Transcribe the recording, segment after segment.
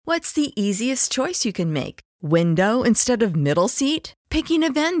What's the easiest choice you can make? Window instead of middle seat? Picking a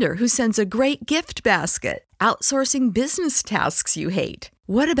vendor who sends a great gift basket? Outsourcing business tasks you hate?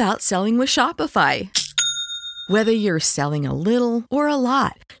 What about selling with Shopify? Whether you're selling a little or a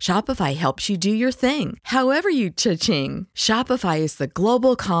lot, Shopify helps you do your thing, however you cha-ching. Shopify is the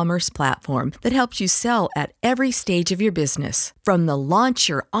global commerce platform that helps you sell at every stage of your business. From the launch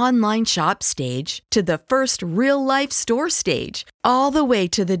your online shop stage to the first real-life store stage, all the way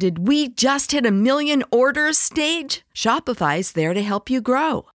to the did we just hit a million orders stage. Shopify's there to help you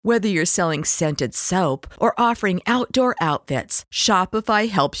grow. Whether you're selling scented soap or offering outdoor outfits, Shopify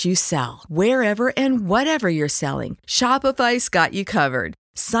helps you sell. Wherever and whatever you're selling, Shopify's got you covered.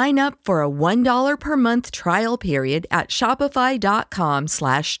 Sign up for a $1 per month trial period at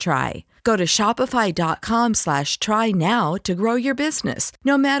shopify.com/try. Go to shopify.com/try now to grow your business,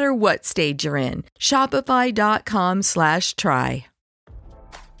 no matter what stage you're in. Shopify.com/try.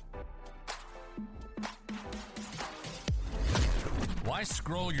 Why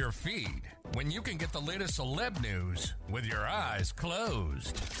scroll your feed when you can get the latest celeb news with your eyes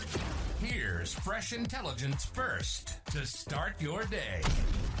closed? Here's fresh intelligence first to start your day.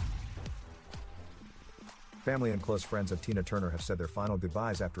 Family and close friends of Tina Turner have said their final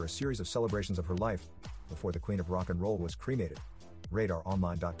goodbyes after a series of celebrations of her life before the Queen of Rock and Roll was cremated.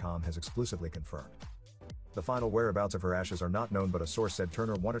 RadarOnline.com has exclusively confirmed. The final whereabouts of her ashes are not known, but a source said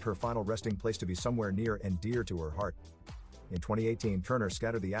Turner wanted her final resting place to be somewhere near and dear to her heart. In 2018, Turner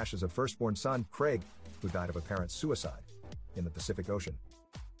scattered the ashes of firstborn son, Craig, who died of apparent suicide, in the Pacific Ocean.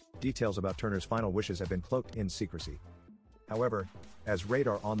 Details about Turner's final wishes have been cloaked in secrecy. However, as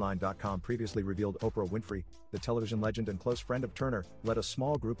RadarOnline.com previously revealed, Oprah Winfrey, the television legend and close friend of Turner, led a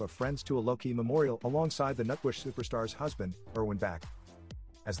small group of friends to a low-key memorial alongside the Nutbush superstar's husband, Erwin Back.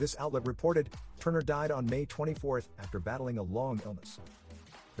 As this outlet reported, Turner died on May 24th after battling a long illness.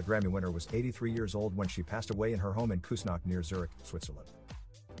 The Grammy winner was 83 years old when she passed away in her home in Küsnacht near Zurich, Switzerland.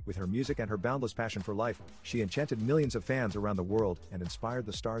 With her music and her boundless passion for life, she enchanted millions of fans around the world and inspired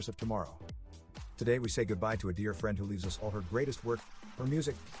the stars of tomorrow. Today we say goodbye to a dear friend who leaves us all her greatest work, her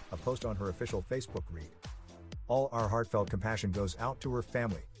music, a post on her official Facebook read. All our heartfelt compassion goes out to her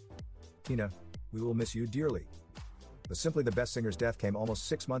family. Tina, we will miss you dearly. The Simply the Best singer's death came almost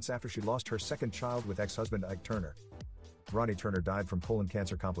 6 months after she lost her second child with ex-husband Ike Turner. Ronnie Turner died from colon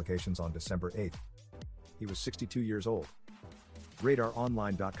cancer complications on December 8. He was 62 years old.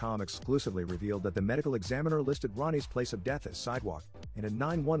 RadarOnline.com exclusively revealed that the medical examiner listed Ronnie's place of death as sidewalk, and a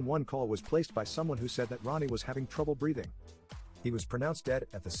 911 call was placed by someone who said that Ronnie was having trouble breathing. He was pronounced dead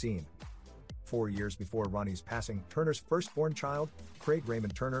at the scene. 4 years before Ronnie's passing, Turner's firstborn child, Craig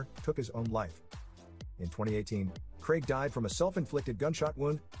Raymond Turner, took his own life. In 2018, Craig died from a self-inflicted gunshot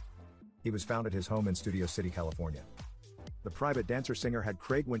wound. He was found at his home in Studio City, California. The private dancer-singer had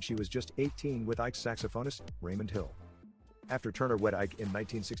Craig when she was just 18 with Ike's saxophonist, Raymond Hill. After Turner wed Ike in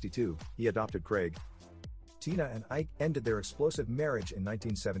 1962, he adopted Craig. Tina and Ike ended their explosive marriage in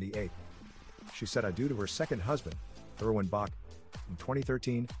 1978. She said adieu to her second husband, Erwin Bach, in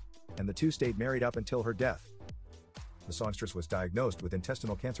 2013, and the two stayed married up until her death. The songstress was diagnosed with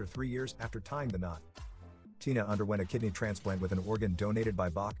intestinal cancer 3 years after tying the knot. Tina underwent a kidney transplant with an organ donated by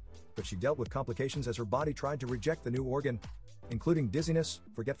Bach, but she dealt with complications as her body tried to reject the new organ, including dizziness,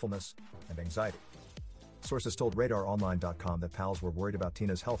 forgetfulness, and anxiety. Sources told RadarOnline.com that pals were worried about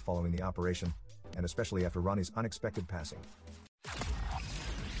Tina's health following the operation, and especially after Ronnie's unexpected passing.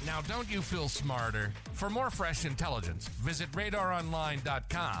 Now, don't you feel smarter? For more fresh intelligence, visit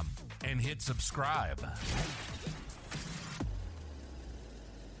RadarOnline.com and hit subscribe.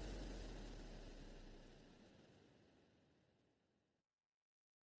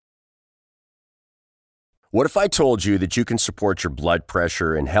 What if I told you that you can support your blood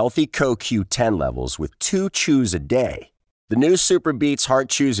pressure and healthy CoQ10 levels with 2 chews a day? The new Super Beats Heart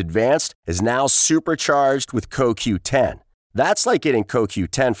Chews Advanced is now supercharged with CoQ10. That's like getting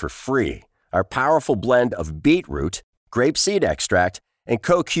CoQ10 for free. Our powerful blend of beetroot, grapeseed extract, and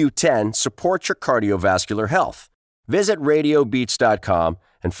CoQ10 supports your cardiovascular health. Visit radiobeats.com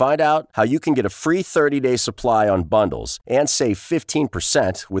and find out how you can get a free 30-day supply on bundles and save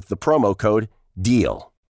 15% with the promo code DEAL.